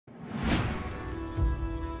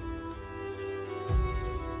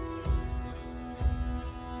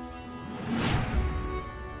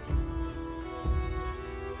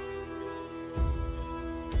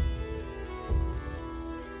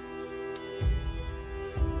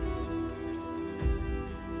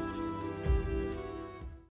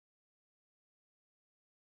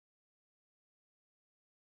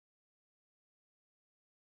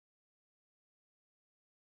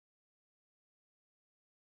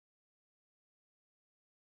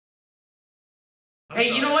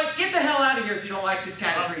Hey, you know what? Get the hell out of here if you don't like this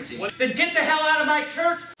kind of preaching. Then get the hell out of my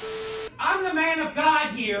church. I'm the man of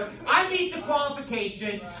God here. I meet the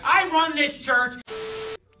qualifications. I run this church.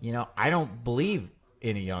 You know, I don't believe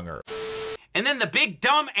any younger. And then the big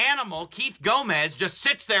dumb animal, Keith Gomez, just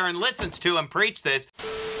sits there and listens to him preach this.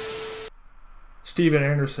 Steven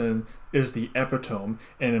Anderson is the epitome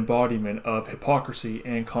and embodiment of hypocrisy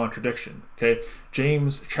and contradiction. Okay,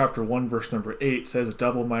 James chapter 1 verse number 8 says a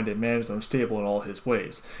double-minded man is unstable in all his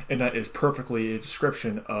ways, and that is perfectly a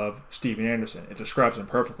description of Steven Anderson. It describes him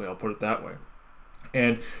perfectly, I'll put it that way.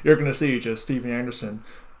 And you're going to see just Steven Anderson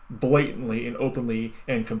blatantly and openly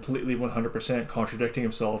and completely 100% contradicting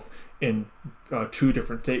himself in two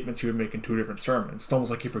different statements he would make in two different sermons. It's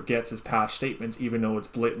almost like he forgets his past statements, even though it's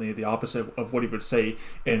blatantly the opposite of what he would say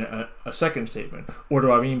in a second statement. What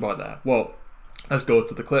do I mean by that? Well, let's go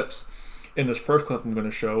to the clips. In this first clip I'm going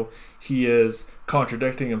to show, he is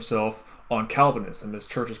contradicting himself on Calvinism, his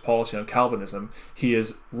church's policy on Calvinism. He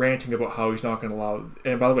is ranting about how he's not going to allow,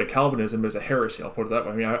 and by the way, Calvinism is a heresy, I'll put it that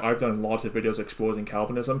way. I mean, I've done lots of videos exposing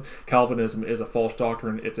Calvinism. Calvinism is a false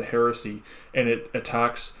doctrine, it's a heresy, and it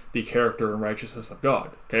attacks the character and righteousness of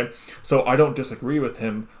God, okay? So I don't disagree with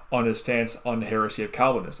him on his stance on the heresy of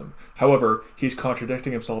Calvinism. However, he's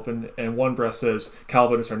contradicting himself, and one breath says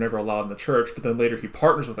Calvinists are never allowed in the church, but then later he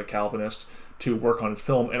partners with a Calvinist to work on his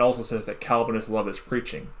film and also says that Calvinists love his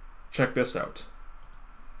preaching. Check this out.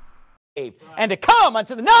 And to come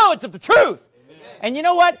unto the knowledge of the truth. And you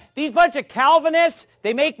know what? These bunch of Calvinists,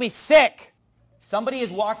 they make me sick. Somebody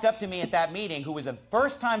has walked up to me at that meeting who was a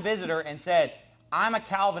first-time visitor and said, I'm a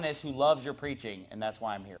Calvinist who loves your preaching, and that's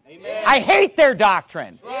why I'm here. Amen. I hate their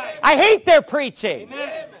doctrine. Right. I hate their preaching.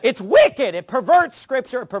 Amen. It's wicked. It perverts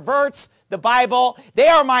Scripture. It perverts the Bible. They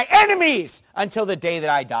are my enemies until the day that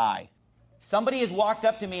I die. Somebody has walked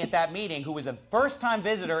up to me at that meeting who was a first-time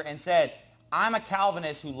visitor and said, I'm a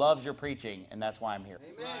Calvinist who loves your preaching, and that's why I'm here.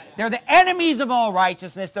 Amen. They're the enemies of all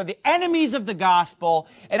righteousness. They're the enemies of the gospel.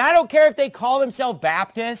 And I don't care if they call themselves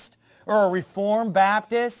Baptist or a Reformed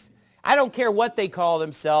Baptist. I don't care what they call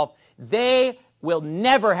themselves. They will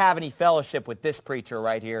never have any fellowship with this preacher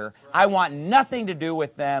right here. I want nothing to do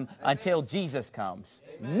with them until Jesus comes.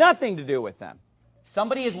 Nothing to do with them.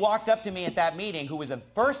 Somebody has walked up to me at that meeting who was a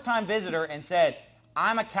first-time visitor and said,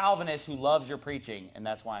 I'm a Calvinist who loves your preaching, and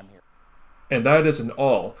that's why I'm here. And that isn't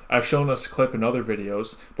all. I've shown this clip in other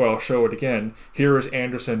videos, but I'll show it again. Here is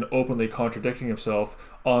Anderson openly contradicting himself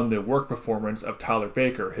on the work performance of Tyler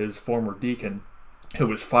Baker, his former deacon, who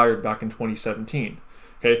was fired back in 2017.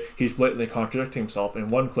 Okay, he's blatantly contradicting himself.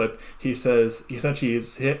 In one clip, he says, essentially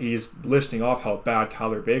he's listing off how bad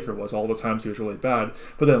Tyler Baker was, all the times he was really bad,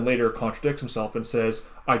 but then later contradicts himself and says,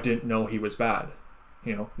 I didn't know he was bad.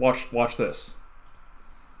 You know, watch this.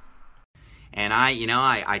 And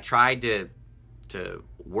I tried to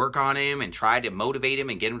work on him and tried to motivate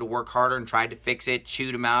him and get him to work harder and tried to fix it,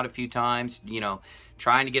 chewed him out a few times, you know,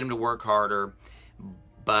 trying to get him to work harder.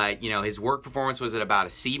 But, you know, his work performance was at about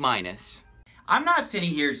a C-. I'm not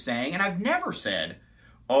sitting here saying, and I've never said,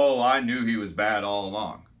 oh, I knew he was bad all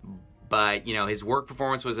along. But, you know, his work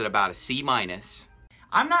performance was at about a C-.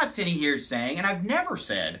 I'm not sitting here saying, and I've never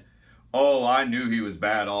said, oh, I knew he was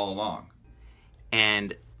bad all along.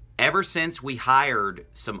 And ever since we hired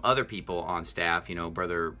some other people on staff, you know,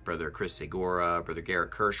 Brother Chris Segura, Brother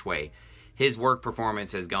Garrett Kirschway, his work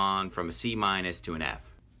performance has gone from a C- to an F.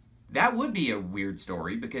 That would be a weird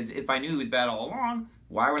story, because if I knew he was bad all along,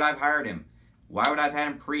 why would I have hired him? Why would I have had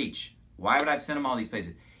him preach? Why would I have sent him all these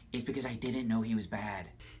places? It's because I didn't know he was bad.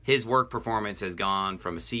 His work performance has gone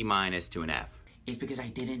from a C- to an F. It's because I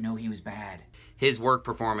didn't know he was bad. His work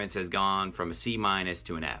performance has gone from a C-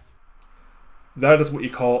 to an F. That is what you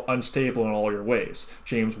call unstable in all your ways.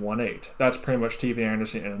 James 1:8. That's pretty much Steven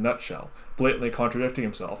Anderson in a nutshell. Blatantly contradicting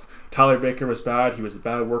himself. Tyler Baker was bad. He was a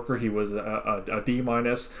bad worker. He was a D-.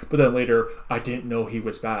 But then later, I didn't know he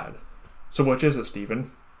was bad. So which is it,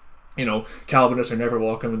 Stephen? You know, Calvinists are never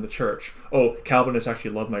welcome in the church. Oh, Calvinists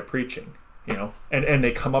actually love my preaching. You know, and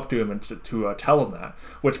they come up to him and to tell him that,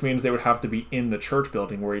 which means they would have to be in the church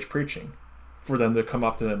building where he's preaching for them to come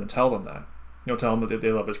up to them and tell them that. You know, tell them that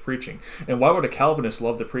they love his preaching. And why would a Calvinist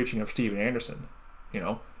love the preaching of Steven Anderson? You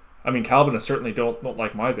know, I mean, Calvinists certainly don't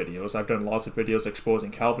like my videos. I've done lots of videos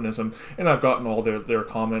exposing Calvinism, and I've gotten all their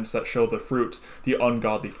comments that show the fruit, the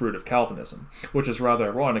ungodly fruit of Calvinism, which is rather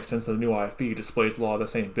ironic since the new NIFB displays a lot of the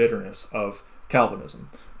same bitterness of Calvinism.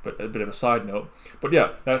 But a bit of a side note. But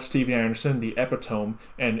yeah, that's Steven Anderson, the epitome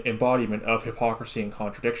and embodiment of hypocrisy and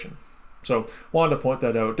contradiction. So, wanted to point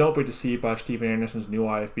that out. Don't be deceived by Steven Anderson's new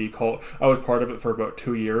NIFB cult. I was part of it for about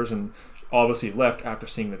 2 years and obviously left after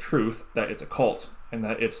seeing the truth that it's a cult. and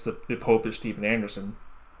that the Pope is Stephen Anderson.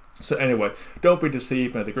 So anyway, don't be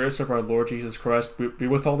deceived. May the grace of our Lord Jesus Christ be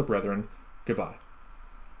with all the brethren. Goodbye.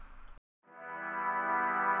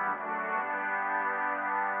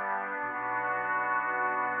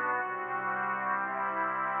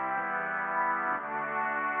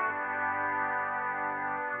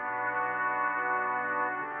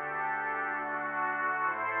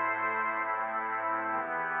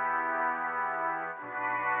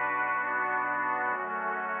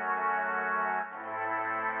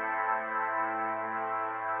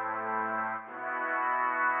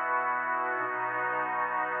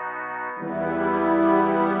 you.